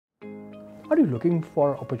Are you looking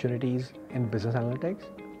for opportunities in business analytics?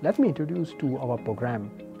 Let me introduce to our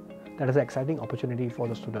program that is an exciting opportunity for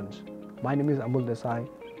the students. My name is Amul Desai.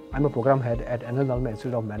 I'm a program head at Dalmia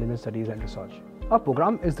Institute of Management Studies and Research. Our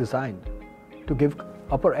program is designed to give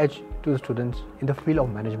upper edge to the students in the field of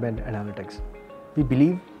management and analytics. We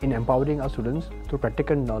believe in empowering our students through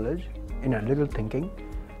practical knowledge in analytical thinking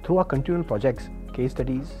through our continual projects, case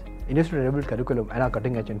studies, industry-relevant curriculum, and our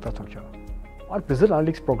cutting-edge infrastructure. Our business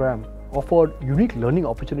analytics program offered unique learning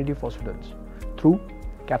opportunity for students through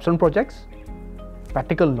capstone projects,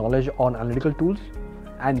 practical knowledge on analytical tools,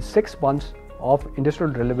 and 6 months of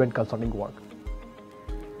industrial relevant consulting work.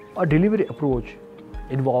 Our delivery approach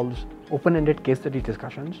involves open-ended case study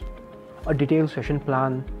discussions, a detailed session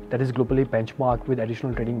plan that is globally benchmarked with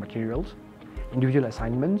additional training materials, individual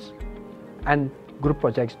assignments, and group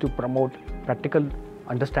projects to promote practical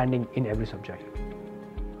understanding in every subject.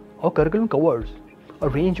 Our curriculum covers a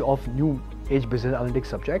range of new age business analytics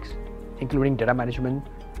subjects, including data management,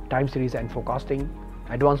 time series and forecasting,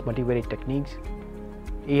 advanced multivariate techniques,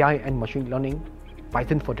 AI and machine learning,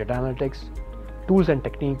 Python for data analytics, tools and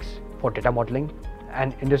techniques for data modeling,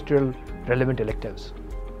 and industrial relevant electives.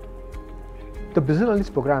 The business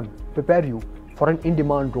analytics program prepares you for an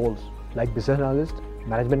in-demand roles like business analyst,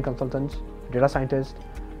 management consultants, data scientists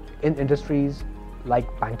in industries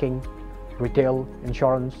like banking, retail,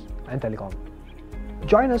 insurance, and telecom.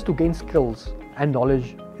 Join us to gain skills and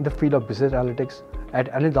knowledge in the field of business analytics at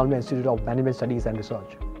Dalmia Institute of Management Studies and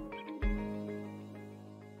Research.